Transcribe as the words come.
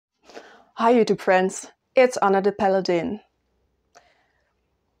Hi YouTube friends, it's Anna the Paladin.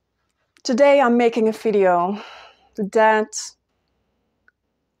 Today I'm making a video that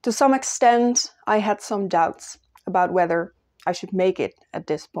to some extent I had some doubts about whether I should make it at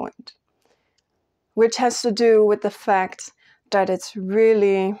this point. Which has to do with the fact that it's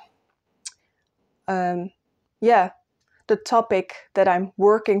really, the topic that I'm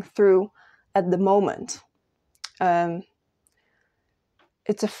working through at the moment. It's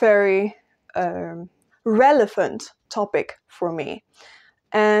a very relevant topic for me.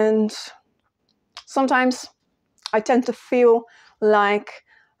 And sometimes I tend to feel like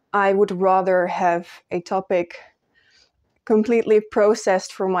I would rather have a topic completely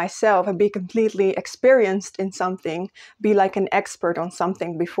processed for myself and be completely experienced in something, be like an expert on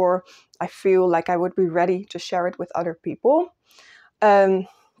something before I feel like I would be ready to share it with other people. But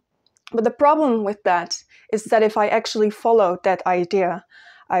the problem with that is that if I actually followed that idea,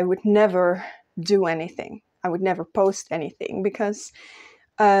 I would never do anything. I would never post anything because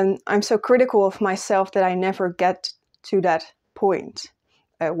I'm so critical of myself that I never get to that point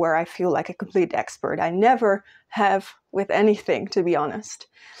where I feel like a complete expert. I never have with anything, to be honest.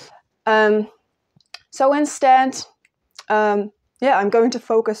 So instead, I'm going to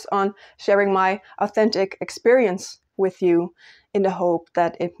focus on sharing my authentic experience with you in the hope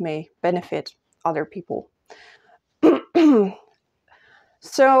that it may benefit other people.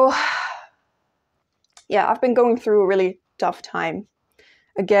 So, I've been going through a really tough time.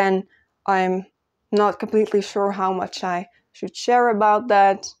 Again, I'm not completely sure how much I should share about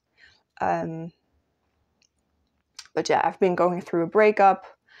that. But I've been going through a breakup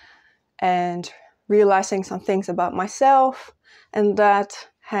and realizing some things about myself, and that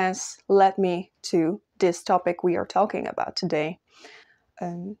has led me to this topic we are talking about today.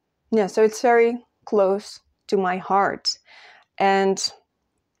 So it's very close to my heart. And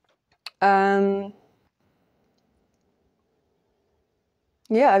I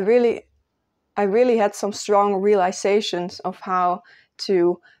really had some strong realizations of how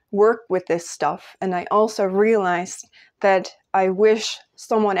to work with this stuff. And I also realized that I wish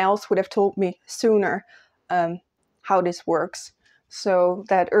someone else would have told me sooner how this works, so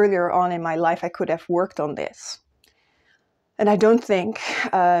that earlier on in my life I could have worked on this. And I don't think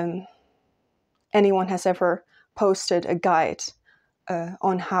anyone has ever posted a guide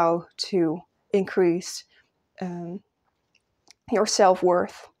on how to increase your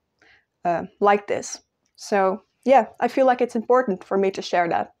self-worth like this. So I feel like it's important for me to share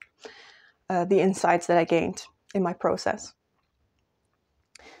that, the insights that I gained in my process.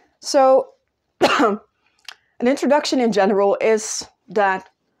 So an introduction in general is that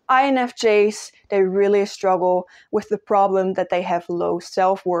INFJs, they really struggle with the problem that they have low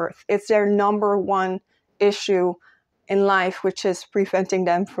self-worth. It's their number one issue in life, which is preventing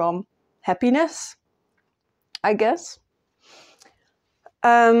them from happiness, I guess.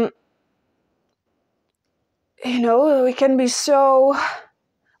 We can be so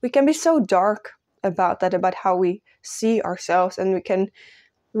dark about that, about how we see ourselves, and we can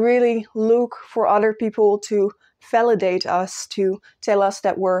really look for other people to validate us, to tell us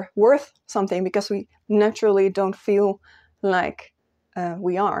that we're worth something, because we naturally don't feel like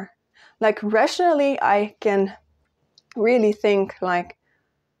we are. Like rationally, I can really think like,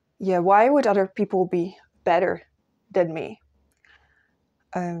 why would other people be better than me?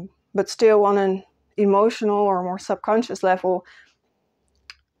 But still on an emotional or more subconscious level,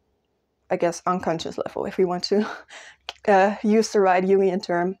 I guess unconscious level, if we want to use the right Jungian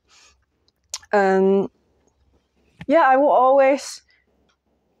term. I will always,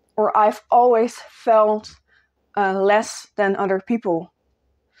 or I've always felt less than other people.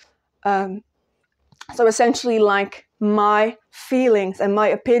 So essentially, like, my feelings and my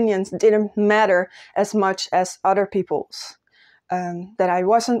opinions didn't matter as much as other people's. That I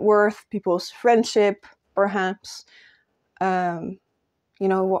wasn't worth people's friendship, perhaps. Like,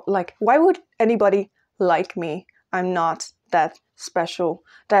 why would anybody like me? I'm not that special.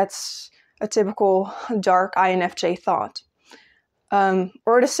 That's a typical dark INFJ thought.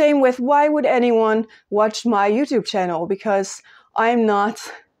 Or the same with, why would anyone watch my YouTube channel? Because I'm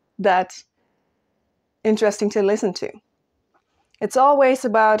not that interesting to listen to. It's always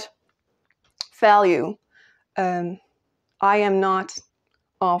about value. I am not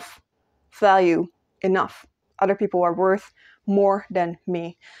of value enough. Other people are worth more than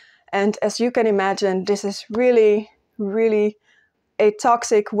me. And as you can imagine, this is really, really a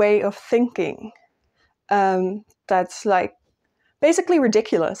toxic way of thinking. That's like basically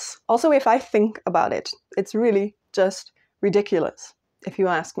ridiculous. Also, if I think about it, it's really just ridiculous, if you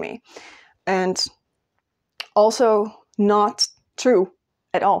ask me. And also not true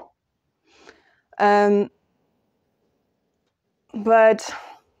at all. But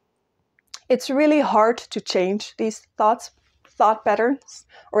it's really hard to change these thought patterns,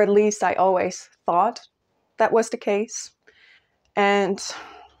 or at least I always thought that was the case. And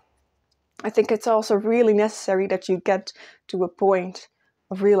I think it's also really necessary that you get to a point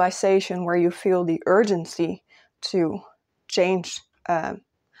of realization where you feel the urgency to change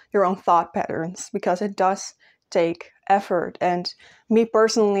your own thought patterns, because it does take effort. And me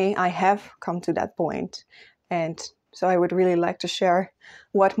personally, I have come to that point. And so I would really like to share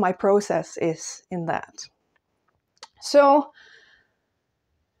what my process is in that. So,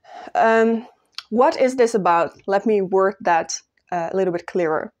 what is this about? Let me word that a little bit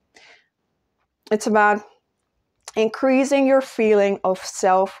clearer. It's about increasing your feeling of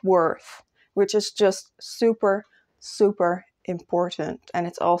self-worth, which is just super, super important. And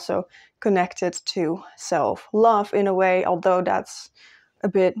it's also connected to self-love in a way, although that's a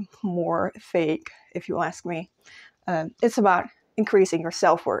bit more vague, if you ask me. It's about increasing your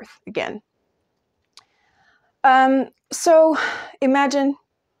self-worth again. So imagine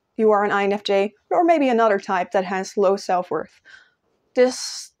you are an INFJ, or maybe another type that has low self-worth.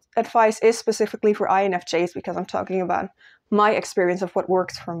 This advice is specifically for INFJs because I'm talking about my experience of what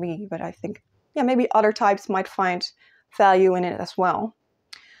works for me, but I think, maybe other types might find value in it as well.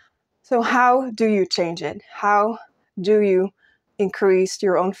 So how do you change it? How do you increase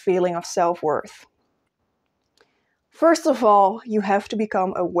your own feeling of self-worth? First of all, you have to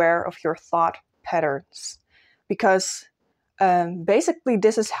become aware of your thought patterns, because basically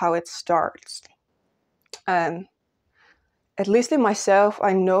this is how it starts. At least in myself,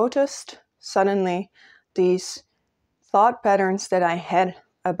 I noticed suddenly these thought patterns that I had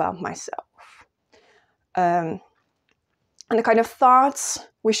about myself. And the kind of thoughts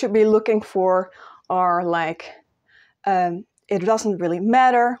we should be looking for are like, it doesn't really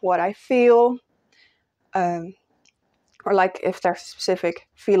matter what I feel. Or like if there's a specific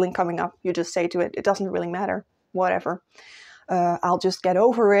feeling coming up, you just say to it, it doesn't really matter, whatever. I'll just get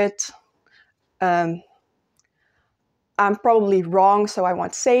over it. I'm probably wrong, so I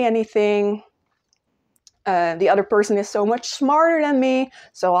won't say anything. The other person is so much smarter than me,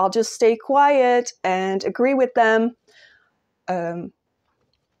 so I'll just stay quiet and agree with them.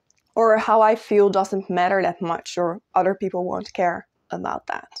 Or how I feel doesn't matter that much, or other people won't care about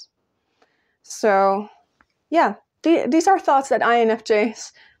that. So, these are thoughts that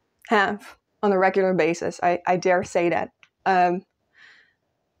INFJs have on a regular basis. I dare say that.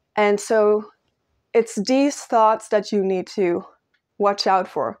 And so it's these thoughts that you need to watch out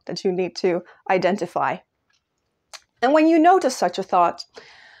for, that you need to identify. And when you notice such a thought,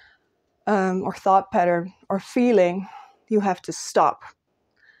 or thought pattern, or feeling, you have to stop.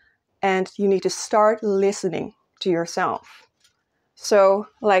 And you need to start listening to yourself. So,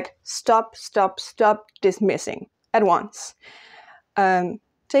 like, stop dismissing at once.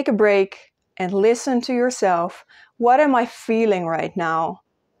 Take a break and listen to yourself. What am I feeling right now?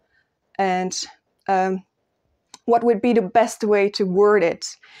 And what would be the best way to word it?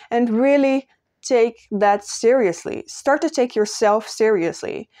 And really take that seriously. Start to take yourself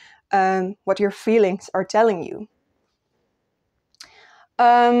seriously, what your feelings are telling you.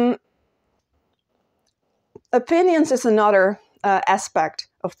 Opinions is another aspect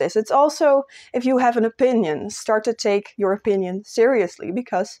of this. It's also, if you have an opinion, start to take your opinion seriously,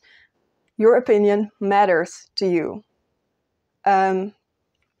 because your opinion matters to you.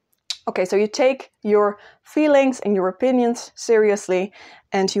 Okay, so you take your feelings and your opinions seriously,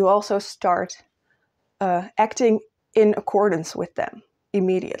 and you also start acting in accordance with them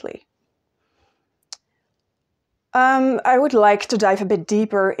immediately. I would like to dive a bit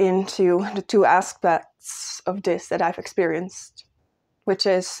deeper into the two aspects of this that I've experienced, which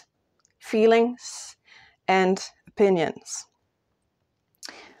is feelings and opinions.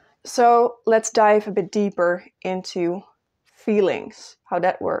 So let's dive a bit deeper into feelings, how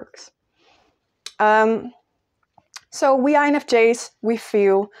that works. So we INFJs, we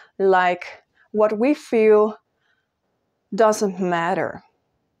feel like what we feel doesn't matter.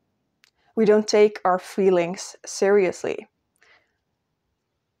 We don't take our feelings seriously.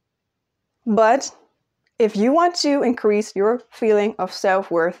 But if you want to increase your feeling of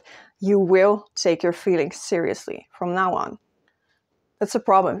self-worth, you will take your feelings seriously from now on. That's a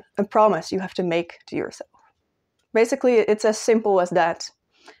promise you have to make to yourself. Basically, it's as simple as that.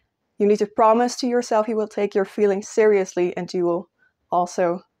 You need to promise to yourself you will take your feelings seriously, and you will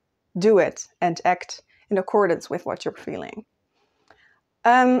also do it and act in accordance with what you're feeling.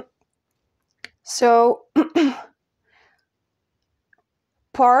 So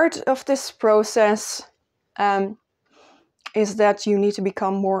part of this process is that you need to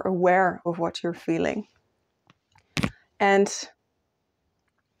become more aware of what you're feeling. And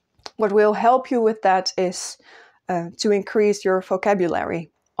what will help you with that is to increase your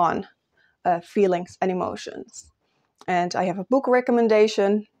vocabulary on feelings and emotions. And I have a book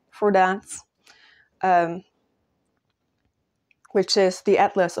recommendation for that, which is The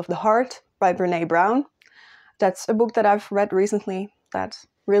Atlas of the Heart by Brene Brown. That's a book that I've read recently that's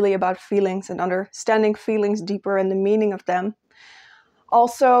really about feelings and understanding feelings deeper and the meaning of them.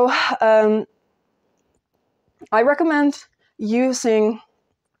 Also, I recommend using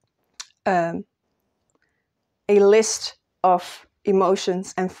a list of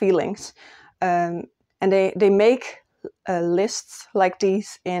emotions and feelings. And they make lists like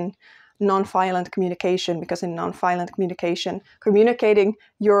these in nonviolent communication, because in nonviolent communication, communicating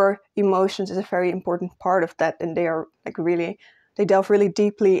your emotions is a very important part of that, and they delve really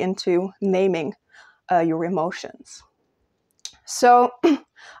deeply into naming your emotions. So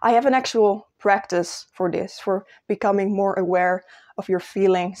I have an actual practice for this, for becoming more aware of your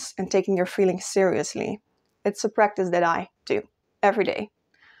feelings and taking your feelings seriously. It's a practice that I do every day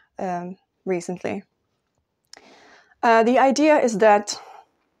recently. The idea is that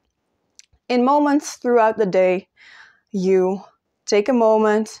in moments throughout the day, you take a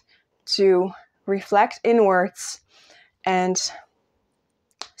moment to reflect inwards and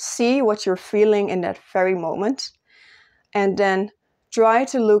see what you're feeling in that very moment, and then try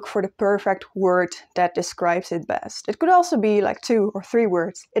to look for the perfect word that describes it best. It could also be like 2 or 3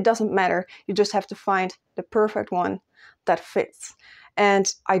 words. It doesn't matter. You just have to find the perfect one that fits.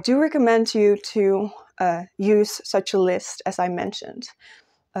 And I do recommend you to use such a list as I mentioned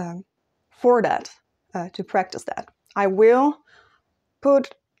for that, to practice that. I will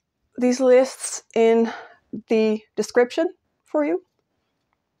put these lists in the description for you.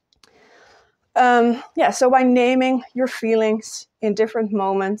 So by naming your feelings in different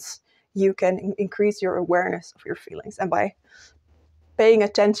moments, you can increase your awareness of your feelings. And by paying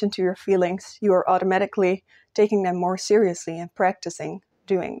attention to your feelings, you are automatically taking them more seriously and practicing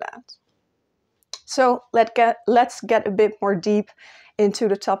doing that. So let's get a bit more deep into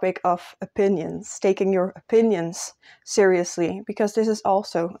the topic of opinions, taking your opinions seriously, because this is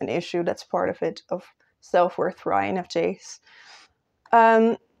also an issue that's part of it, of self-worth for INFJs.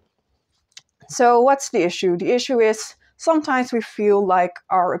 So what's the issue? The issue is sometimes we feel like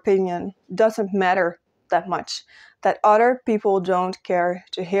our opinion doesn't matter that much, that other people don't care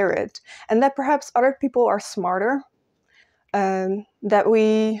to hear it, and that perhaps other people are smarter, that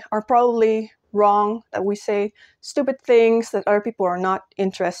we are probably wrong, that we say stupid things that other people are not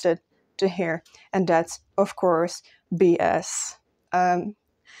interested to hear. And that's, of course, BS.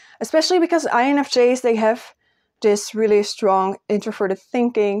 Especially because INFJs, they have this really strong introverted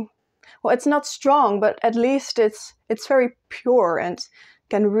thinking. Well, it's not strong, but at least it's very pure and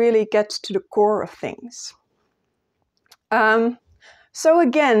can really get to the core of things. So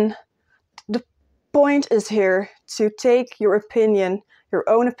again, the point is here to take your opinion, your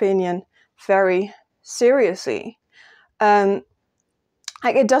own opinion, very seriously.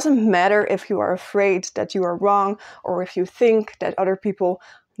 It doesn't matter if you are afraid that you are wrong, or if you think that other people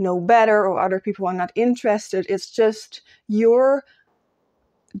know better or other people are not interested. It's just your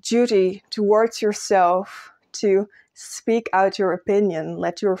duty towards yourself to speak out your opinion,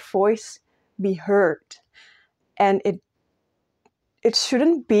 let your voice be heard. And it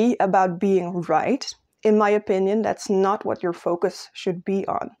shouldn't be about being right, in my opinion. That's not what your focus should be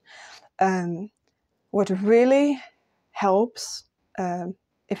on. What really helps,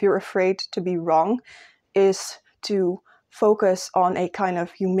 if you're afraid to be wrong, is to focus on a kind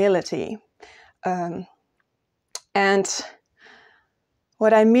of humility. And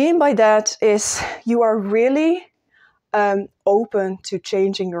what I mean by that is you are really open to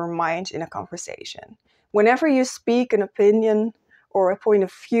changing your mind in a conversation. Whenever you speak an opinion or a point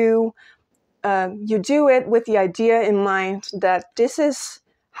of view, you do it with the idea in mind that this is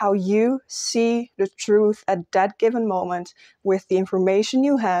how you see the truth at that given moment with the information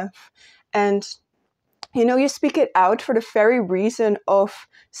you have. And, you speak it out for the very reason of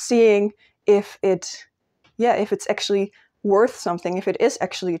seeing if it's actually worth something, if it is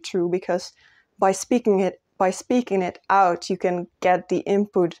actually true, because by speaking it out, you can get the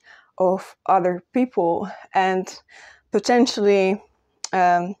input of other people and potentially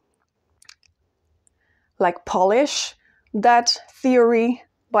polish that theory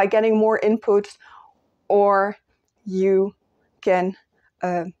by getting more input, or you can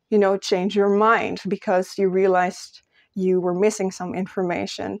change your mind because you realized you were missing some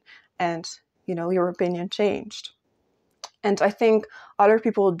information and your opinion changed. And I think other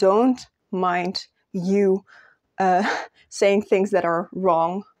people don't mind you saying things that are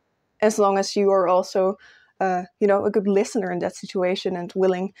wrong, as long as you are also a good listener in that situation and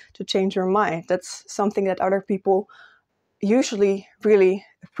willing to change your mind. That's something that other people usually really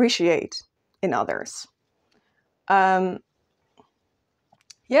appreciate in others.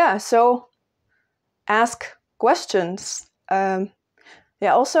 So ask questions.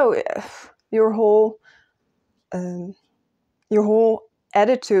 Also your whole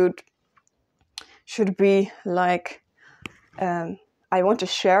attitude should be like, I want to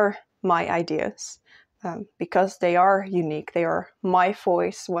share my ideas because they are unique. They are my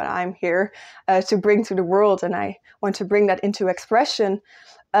voice, what I'm here to bring to the world, and I want to bring that into expression.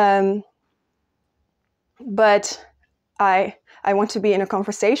 But I want to be in a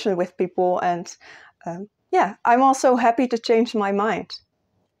conversation with people, and I'm also happy to change my mind.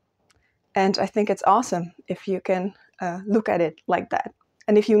 And I think it's awesome if you can look at it like that.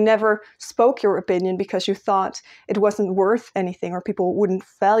 And if you never spoke your opinion because you thought it wasn't worth anything or people wouldn't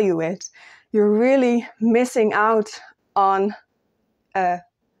value it, you're really missing out on,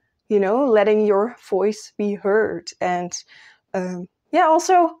 letting your voice be heard. And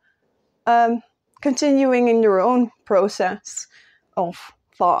also continuing in your own process of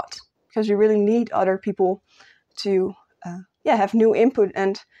thought, because you really need other people to have new input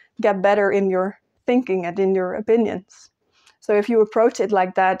and get better in your thinking and in your opinions. So if you approach it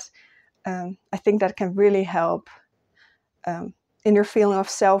like that, I think that can really help in your feeling of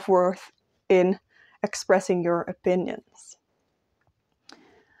self-worth in expressing your opinions.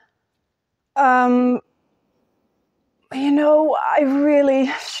 I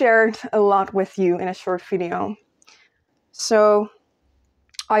really shared a lot with you in a short video. So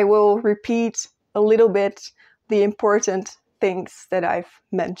I will repeat a little bit the important things that I've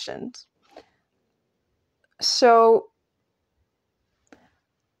mentioned. So,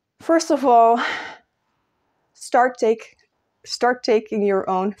 first of all, start taking your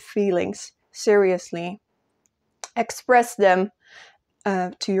own feelings seriously. Express them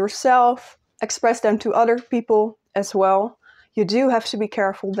to yourself, express them to other people as well. You do have to be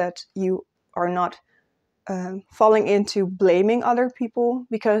careful that you are not falling into blaming other people,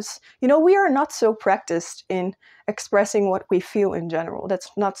 because we are not so practiced in expressing what we feel in general. That's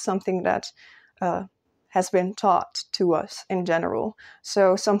not something that has been taught to us in general.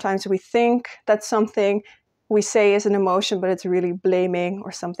 So sometimes we think that something we say is an emotion, but it's really blaming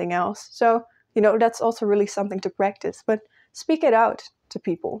or something else. So that's also really something to practice. But speak it out to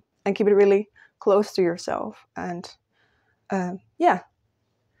people and keep it really close to yourself. And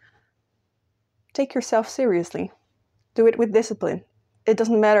take yourself seriously. Do it with discipline. It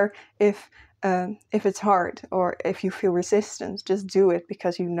doesn't matter if it's hard or if you feel resistance. Just do it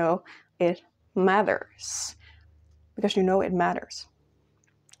because you know it matters. Because you know it matters.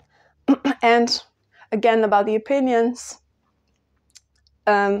 And again, about the opinions,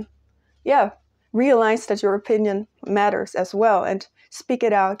 realize that your opinion matters as well, and speak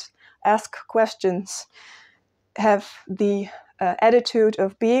it out. Ask questions. Have the attitude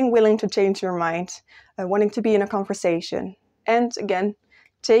of being willing to change your mind, wanting to be in a conversation, and again,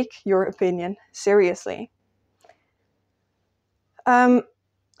 take your opinion seriously. I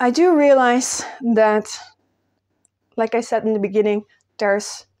do realize that, like I said in the beginning,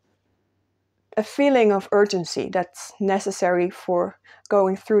 there's a feeling of urgency that's necessary for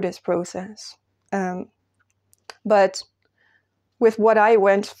going through this process. But with what I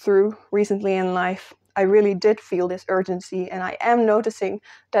went through recently in life, I really did feel this urgency, and I am noticing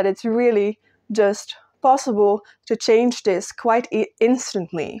that it's really just possible to change this quite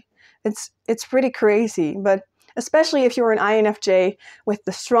instantly. It's pretty crazy, but especially if you're an INFJ with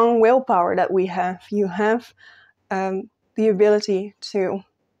the strong willpower that we have, you have the ability to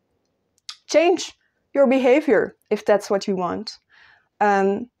change your behavior if that's what you want.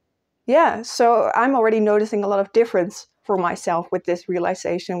 So I'm already noticing a lot of difference for myself with this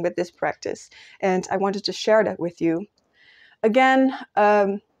realization, with this practice. And I wanted to share that with you. Again,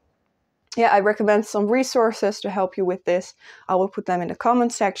 I recommend some resources to help you with this. I will put them in the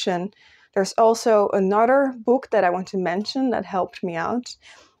comment section. There's also another book that I want to mention that helped me out.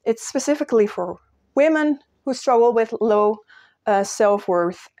 It's specifically for women who struggle with low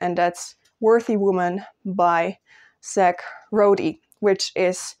self-worth, and that's Worthy Woman by Roedde, which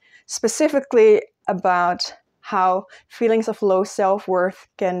is specifically about how feelings of low self-worth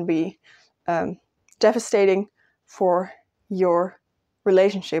can be devastating for your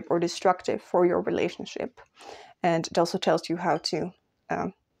relationship or destructive for your relationship. And it also tells you how to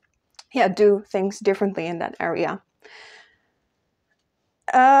do things differently in that area.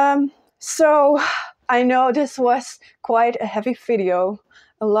 So I know this was quite a heavy video,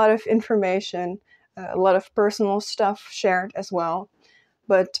 a lot of information. a lot of personal stuff shared as well.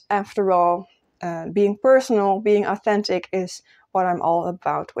 But after all, being personal, being authentic is what I'm all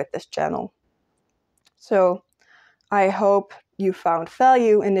about with this channel. So I hope you found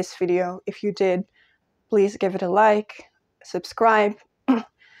value in this video. If you did, please give it a like, subscribe,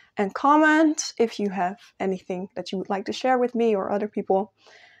 and comment if you have anything that you would like to share with me or other people.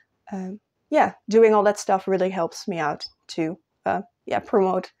 Yeah, doing all that stuff really helps me out to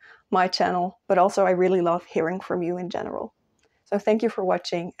promote my channel, but also I really love hearing from you in general. So thank you for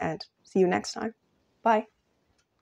watching and see you next time. Bye.